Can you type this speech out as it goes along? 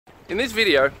In this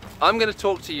video, I'm going to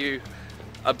talk to you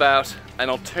about an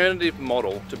alternative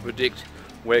model to predict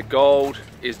where gold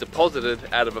is deposited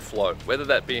out of a flow, whether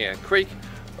that be in a creek,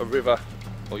 a river,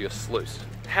 or your sluice.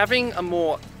 Having a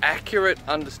more accurate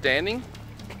understanding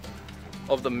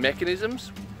of the mechanisms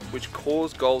which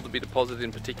cause gold to be deposited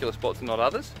in particular spots and not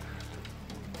others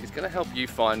is going to help you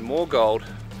find more gold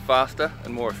faster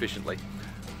and more efficiently,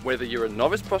 whether you're a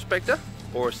novice prospector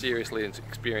or a seriously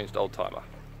experienced old timer.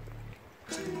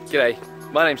 G'day,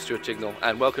 my name's Stuart Chignell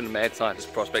and welcome to Mad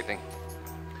Scientist Prospecting.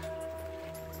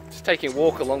 Just taking a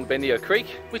walk along Bendigo Creek,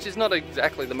 which is not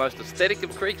exactly the most aesthetic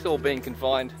of creeks, all being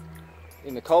confined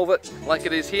in the culvert like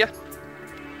it is here.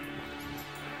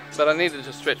 But I needed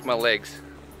to stretch my legs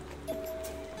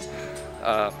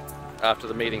after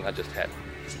the meeting I just had.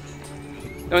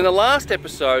 Now in the last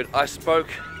episode I spoke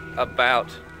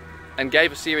about and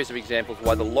gave a series of examples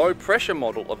why the low pressure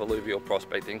model of alluvial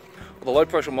prospecting, or the low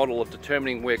pressure model of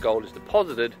determining where gold is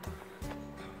deposited,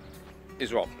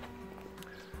 is wrong.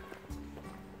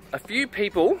 A few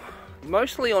people,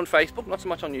 mostly on Facebook, not so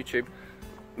much on YouTube,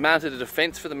 mounted a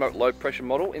defense for the low pressure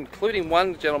model, including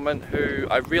one gentleman who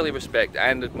I really respect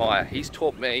and admire. He's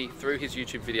taught me through his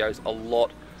YouTube videos a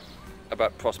lot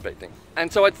about prospecting.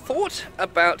 And so I thought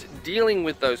about dealing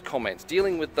with those comments,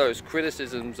 dealing with those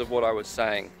criticisms of what I was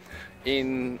saying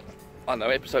in, I don't know,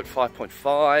 episode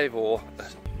 5.5 or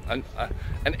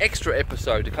an extra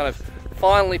episode to kind of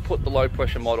finally put the low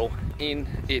pressure model in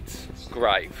its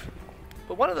grave.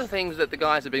 But one of the things that the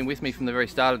guys that have been with me from the very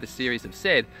start of this series have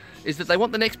said is that they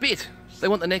want the next bit. They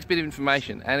want the next bit of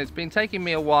information, and it's been taking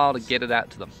me a while to get it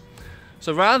out to them.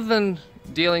 So rather than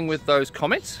dealing with those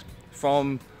comments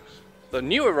from the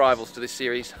new arrivals to this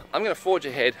series, I'm going to forge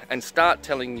ahead and start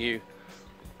telling you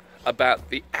about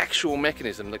the actual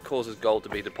mechanism that causes gold to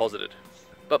be deposited.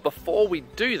 But before we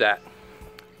do that,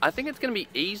 I think it's going to be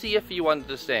easier for you to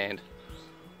understand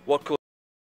what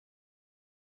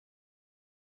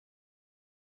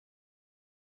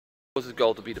causes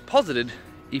gold to be deposited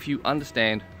if you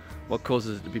understand what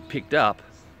causes it to be picked up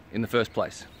in the first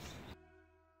place.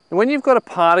 And when you've got a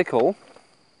particle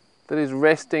that is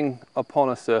resting upon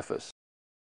a surface,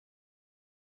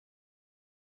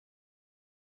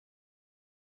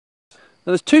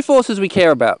 now there's two forces we care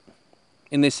about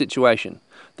in this situation.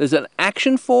 There's an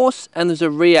action force and there's a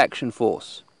reaction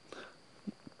force.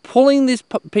 Pulling this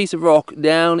piece of rock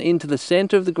down into the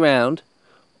center of the ground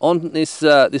on this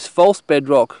false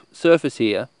bedrock surface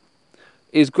here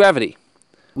is gravity.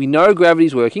 We know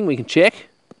gravity's working, we can check.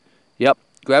 Yep,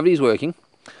 gravity's working.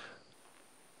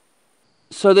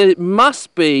 So there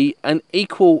must be an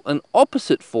equal and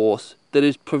opposite force that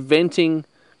is preventing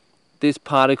this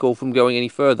particle from going any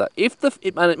further.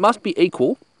 And it must be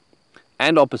equal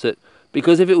and opposite,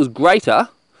 because if it was greater,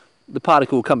 the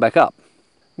particle will come back up.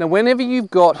 Now whenever you've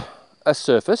got a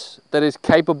surface that is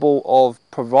capable of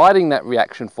providing that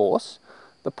reaction force,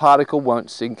 the particle won't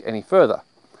sink any further.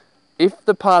 If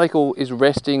the particle is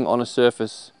resting on a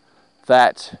surface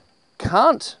that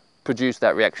can't produce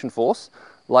that reaction force,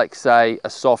 like say a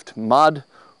soft mud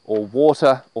or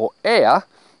water or air,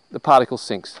 the particle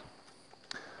sinks.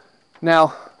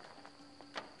 Now,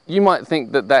 you might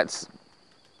think that that's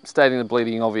stating the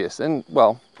bleeding obvious, and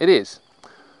well, it is.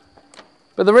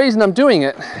 But the reason I'm doing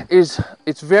it is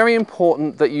it's very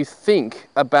important that you think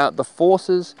about the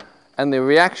forces and the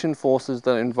reaction forces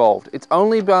that are involved. It's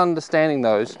only by understanding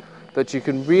those that you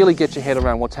can really get your head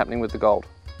around what's happening with the gold.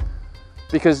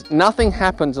 Because nothing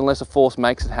happens unless a force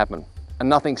makes it happen, and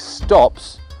nothing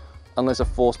stops unless a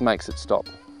force makes it stop.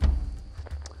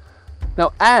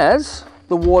 Now, as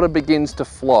the water begins to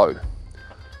flow,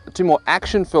 two more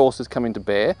action forces come into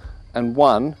bear and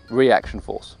one reaction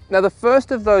force. Now the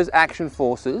first of those action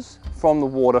forces from the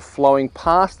water flowing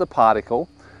past the particle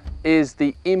is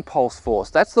the impulse force.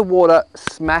 That's the water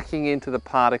smacking into the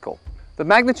particle. The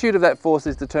magnitude of that force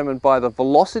is determined by the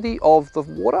velocity of the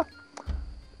water,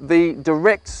 the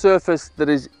direct surface that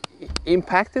is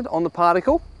impacted on the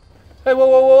particle. Hey, whoa,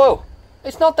 whoa, whoa, whoa.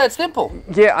 It's not that simple.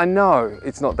 Yeah, I know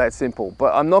it's not that simple,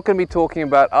 but I'm not going to be talking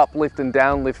about uplift and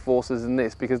downlift forces in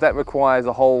this, because that requires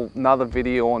a whole nother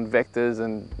video on vectors,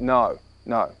 and no.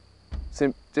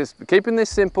 Just keeping this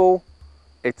simple.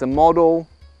 It's a model.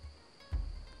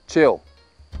 Chill.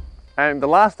 And the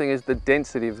last thing is the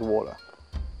density of the water.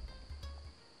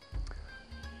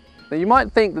 Now you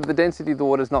might think that the density of the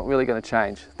water is not really going to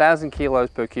change. 1,000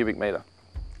 kilos per cubic meter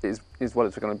is what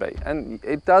it's going to be, and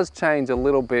it does change a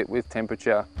little bit with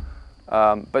temperature,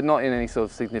 but not in any sort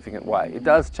of significant way. It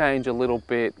does change a little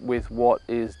bit with what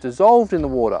is dissolved in the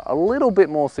water, a little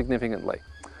bit more significantly.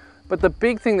 But the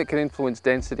big thing that can influence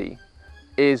density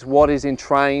is what is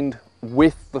entrained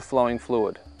with the flowing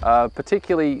fluid.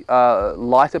 Particularly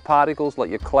lighter particles like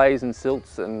your clays and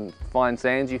silts and fine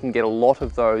sands, you can get a lot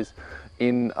of those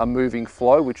in a moving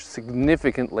flow, which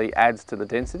significantly adds to the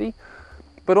density.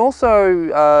 But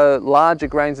also larger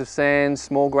grains of sand,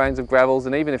 small grains of gravels,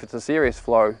 and even if it's a serious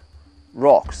flow,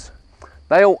 rocks.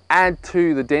 They all add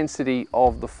to the density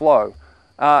of the flow.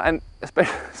 And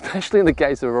especially in the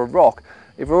case of a rock,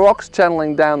 if a rock's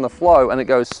channeling down the flow and it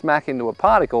goes smack into a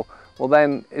particle, well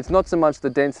then it's not so much the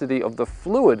density of the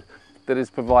fluid that is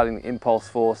providing the impulse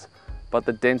force, but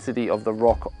the density of the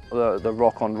rock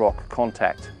on rock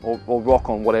contact, or rock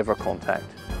on whatever contact.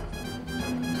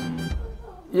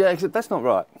 Yeah, except that's not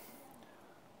right.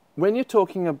 When you're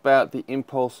talking about the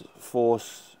impulse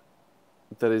force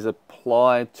that is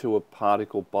applied to a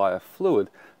particle by a fluid,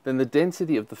 then the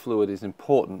density of the fluid is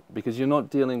important, because you're not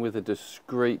dealing with a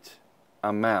discrete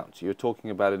amount. You're talking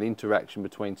about an interaction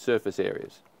between surface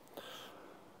areas.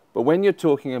 But when you're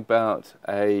talking about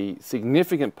a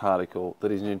significant particle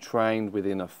that is entrained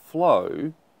within a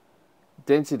flow,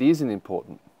 density isn't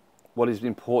important. What is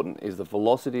important is the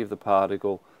velocity of the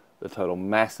particle, the total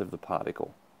mass of the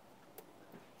particle.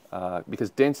 Because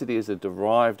density is a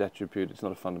derived attribute, it's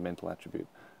not a fundamental attribute.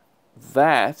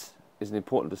 That is an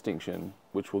important distinction,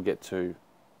 which we'll get to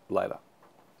later.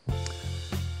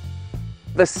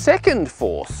 The second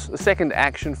force, the second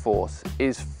action force,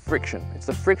 is friction. It's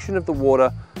the friction of the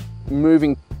water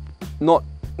moving, not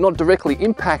directly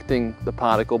impacting the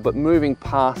particle, but moving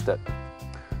past it.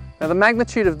 Now the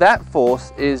magnitude of that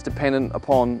force is dependent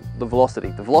upon the velocity.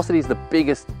 The velocity is the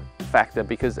biggest factor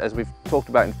because, as we've talked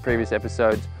about in previous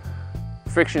episodes,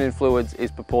 friction in fluids is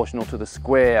proportional to the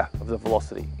square of the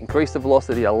velocity. Increase the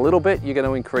velocity a little bit, you're going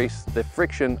to increase the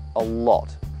friction a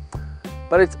lot.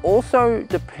 But it's also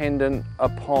dependent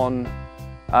upon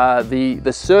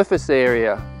the surface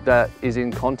area that is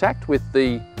in contact with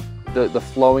the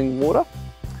flowing water.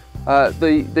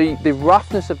 The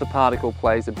roughness of the particle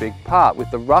plays a big part. With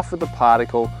the rougher the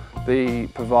particle, the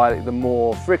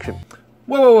more friction.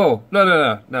 Whoa.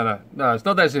 No, it's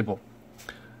not that simple.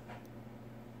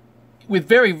 With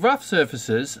very rough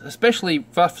surfaces, especially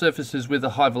rough surfaces with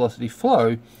a high velocity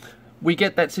flow, we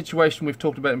get that situation we've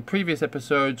talked about in previous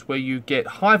episodes where you get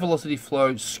high velocity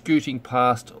flow scooting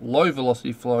past low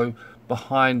velocity flow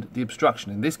behind the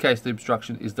obstruction. In this case, the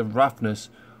obstruction is the roughness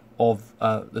of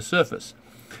the surface.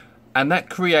 And that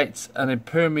creates an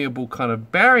impermeable kind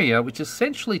of barrier which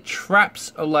essentially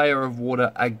traps a layer of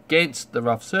water against the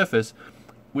rough surface,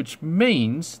 which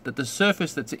means that the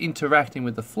surface that's interacting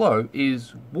with the flow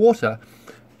is water,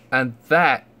 and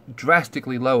that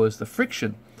drastically lowers the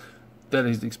friction that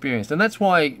is experienced. And that's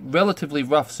why relatively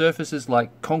rough surfaces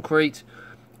like concrete,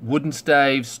 wooden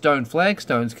staves, stone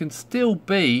flagstones can still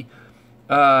be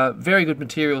very good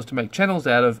materials to make channels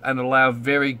out of and allow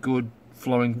very good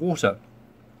flowing water.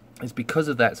 It's because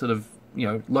of that sort of,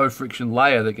 low friction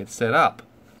layer that gets set up.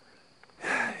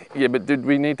 Yeah, but did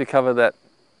we need to cover that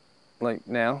like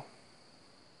now?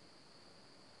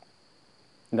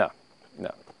 No.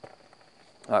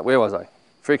 All right, where was I?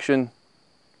 Friction.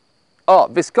 Oh,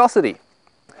 viscosity.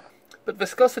 But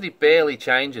viscosity barely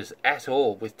changes at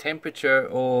all with temperature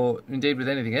or indeed with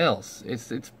anything else.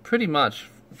 It's pretty much,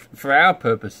 for our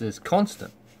purposes,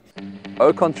 constant.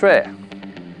 Au contraire,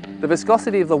 the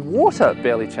viscosity of the water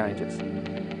barely changes.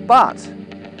 But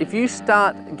if you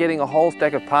start getting a whole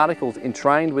stack of particles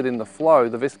entrained within the flow,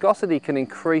 the viscosity can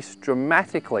increase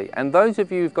dramatically. And those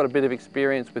of you who've got a bit of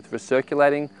experience with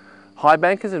recirculating high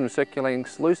bankers and recirculating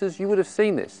sluices, you would have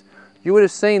seen this. You would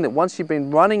have seen that once you've been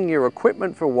running your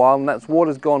equipment for a while and that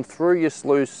water's gone through your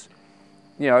sluice,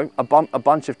 a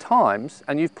bunch of times,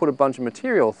 and you've put a bunch of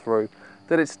material through,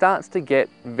 that it starts to get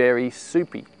very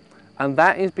soupy. And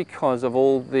that is because of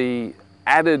all the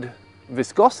added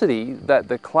viscosity that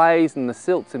the clays and the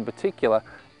silts in particular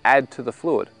add to the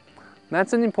fluid. And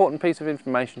that's an important piece of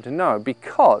information to know,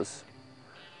 because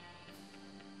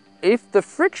if the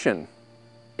friction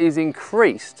is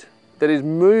increased that is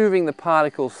moving the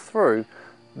particles through,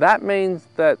 that means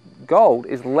that gold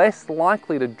is less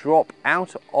likely to drop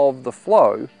out of the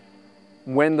flow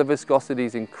when the viscosity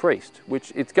is increased,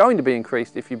 which it's going to be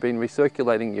increased if you've been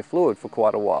recirculating your fluid for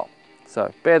quite a while.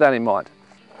 So bear that in mind.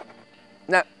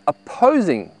 Now,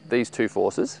 opposing these two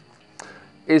forces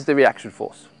is the reaction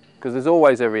force, because there's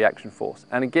always a reaction force.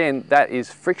 And again, that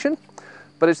is friction,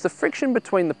 but it's the friction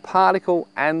between the particle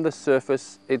and the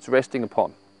surface it's resting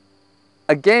upon.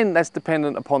 Again, that's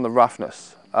dependent upon the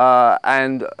roughness.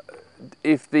 And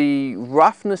if the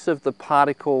roughness of the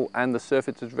particle and the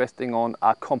surface it's resting on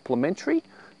are complementary,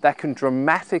 that can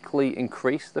dramatically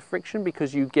increase the friction,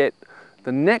 because you get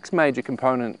the next major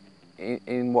component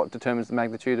in what determines the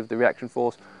magnitude of the reaction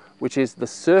force, which is the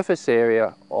surface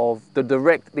area of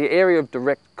the area of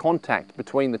direct contact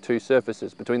between the two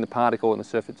surfaces, between the particle and the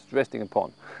surface it's resting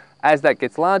upon. As that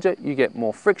gets larger, you get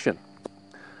more friction.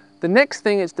 The next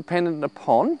thing it's dependent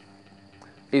upon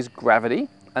is gravity,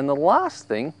 and the last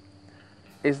thing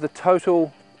is the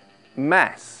total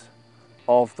mass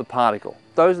of the particle.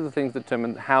 Those are the things that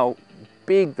determine how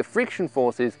big the friction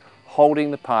force is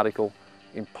holding the particle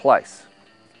in place.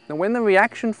 Now, when the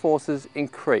reaction forces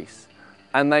increase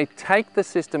and they take the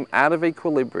system out of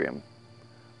equilibrium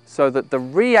so that the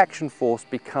reaction force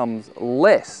becomes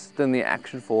less than the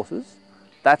action forces,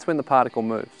 that's when the particle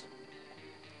moves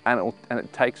and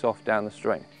it takes off down the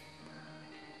stream.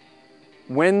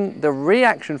 When the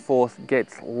reaction force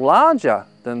gets larger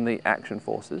than the action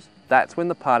forces, that's when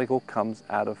the particle comes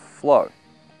out of flow.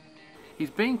 He's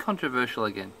being controversial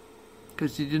again,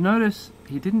 because did you notice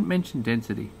he didn't mention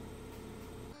density?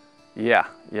 Yeah,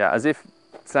 as if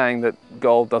saying that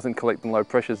gold doesn't collect in low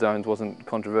pressure zones wasn't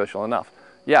controversial enough.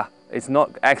 Yeah, it's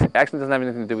not, actually doesn't have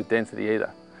anything to do with density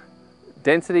either.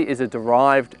 Density is a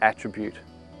derived attribute.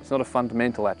 It's not a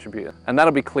fundamental attribute, and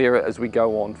that'll be clearer as we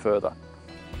go on further.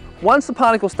 Once the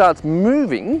particle starts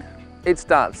moving, it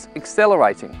starts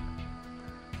accelerating.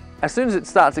 As soon as it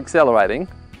starts accelerating,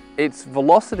 its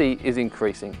velocity is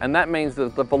increasing, and that means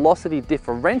that the velocity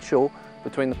differential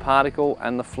between the particle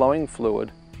and the flowing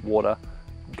fluid, water,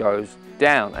 goes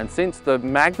down. And since the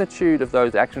magnitude of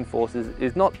those action forces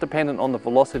is not dependent on the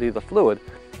velocity of the fluid,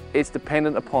 it's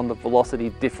dependent upon the velocity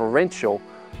differential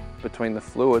between the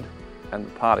fluid and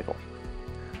the particle.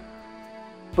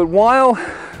 But while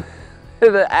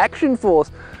the action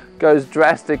force goes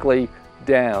drastically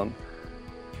down,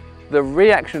 the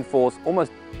reaction force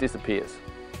almost disappears.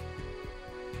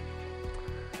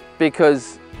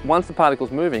 Because once the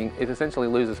particle's moving, it essentially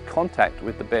loses contact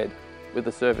with the bed, with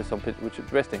the surface on which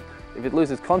it's resting. If it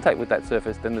loses contact with that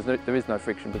surface, then there is no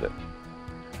friction with it.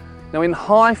 Now, in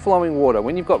high flowing water,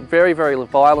 when you've got very, very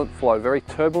violent flow, very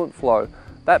turbulent flow,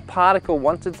 that particle,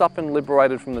 once it's up and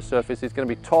liberated from the surface, is going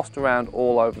to be tossed around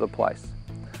all over the place.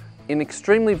 In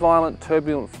extremely violent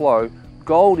turbulent flow,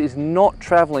 gold is not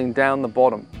traveling down the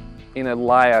bottom in a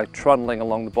layer trundling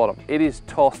along the bottom. It is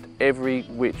tossed every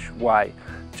which way,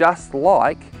 just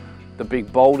like the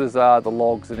big boulders are, the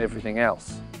logs and everything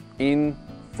else, in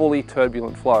fully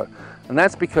turbulent flow. And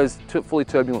that's because fully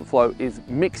turbulent flow is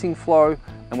mixing flow,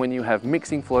 and when you have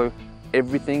mixing flow,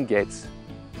 everything gets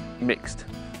mixed.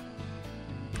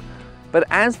 But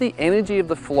as the energy of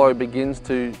the flow begins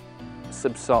to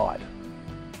subside,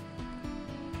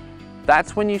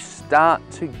 that's when you start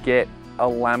to get a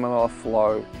laminar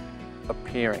flow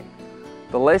appearing.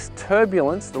 The less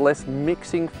turbulence, the less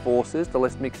mixing forces, the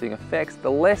less mixing effects,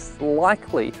 the less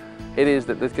likely it is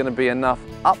that there's going to be enough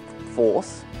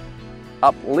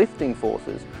uplifting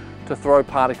forces to throw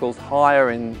particles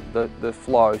higher in the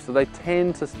flow, so they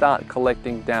tend to start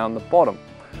collecting down the bottom.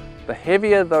 The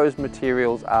heavier those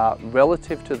materials are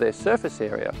relative to their surface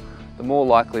area, the more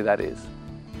likely that is.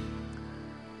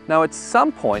 Now, at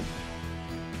some point,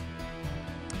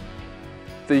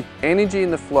 the energy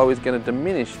in the flow is going to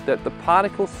diminish, that the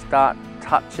particles start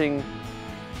touching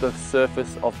the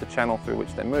surface of the channel through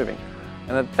which they're moving.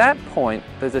 And at that point,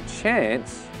 there's a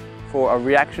chance for a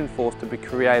reaction force to be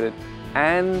created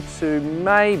and to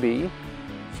maybe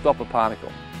stop a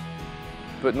particle,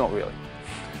 but not really.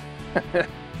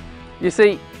 You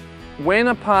see, when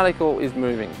a particle is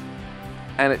moving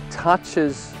and it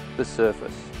touches the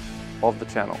surface of the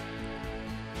channel,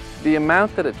 the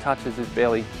amount that it touches is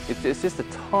barely, it's just a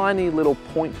tiny little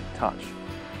point touch.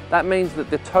 That means that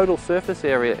the total surface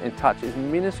area in touch is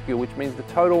minuscule, which means the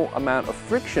total amount of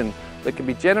friction that can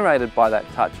be generated by that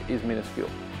touch is minuscule.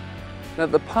 Now,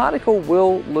 the particle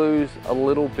will lose a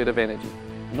little bit of energy.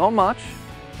 Not much,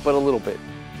 but a little bit.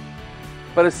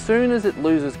 But as soon as it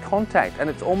loses contact, and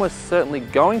it's almost certainly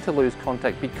going to lose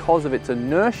contact because of its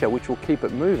inertia, which will keep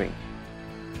it moving,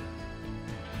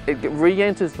 it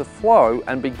re-enters the flow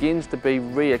and begins to be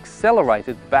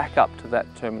re-accelerated back up to that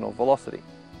terminal velocity.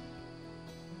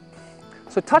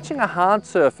 So touching a hard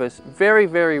surface very,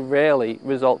 very rarely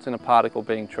results in a particle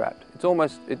being trapped. It's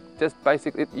almost, it just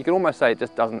basically, you can almost say it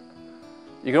just doesn't,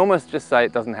 you can almost just say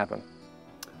it doesn't happen.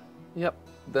 Yep,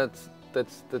 that's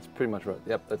pretty much right.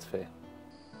 Yep, that's fair.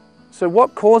 So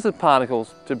what causes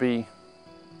particles to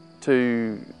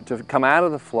come out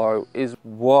of the flow is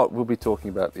what we'll be talking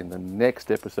about in the next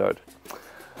episode.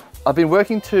 I've been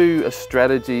working to a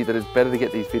strategy that it's better to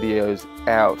get these videos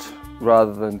out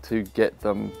rather than to get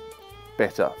them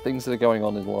better. Things that are going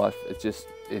on in life, it's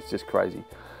just crazy.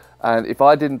 And if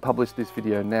I didn't publish this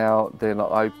video now, then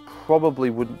I probably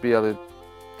wouldn't be able to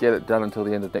get it done until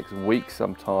the end of next week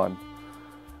sometime.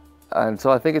 And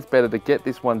so I think it's better to get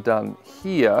this one done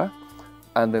here,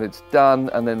 and then it's done,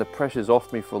 and then the pressure's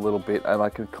off me for a little bit, and I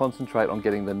can concentrate on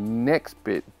getting the next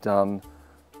bit done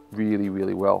really,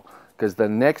 really well. Because the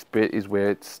next bit is where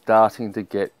it's starting to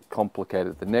get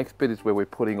complicated. The next bit is where we're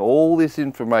putting all this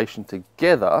information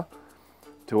together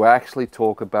to actually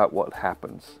talk about what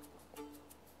happens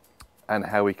and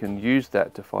how we can use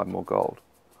that to find more gold.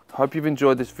 Hope you've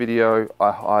enjoyed this video.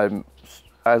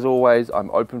 As always, I'm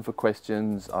open for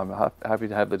questions. I'm happy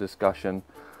to have the discussion.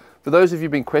 For those of you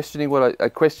who've been questioning,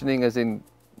 questioning as in,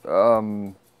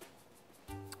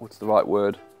 what's the right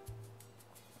word?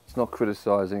 It's not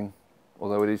criticizing,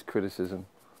 although it is criticism.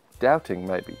 Doubting,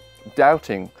 maybe.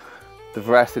 Doubting the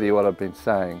veracity of what I've been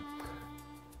saying.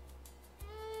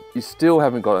 You still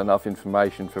haven't got enough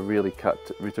information to really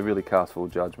cast full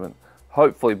judgment.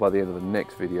 Hopefully by the end of the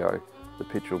next video, the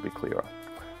picture will be clearer.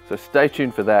 So stay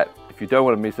tuned for that. If you don't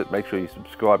want to miss it, make sure you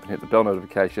subscribe and hit the bell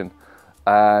notification,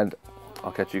 and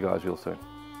I'll catch you guys real soon.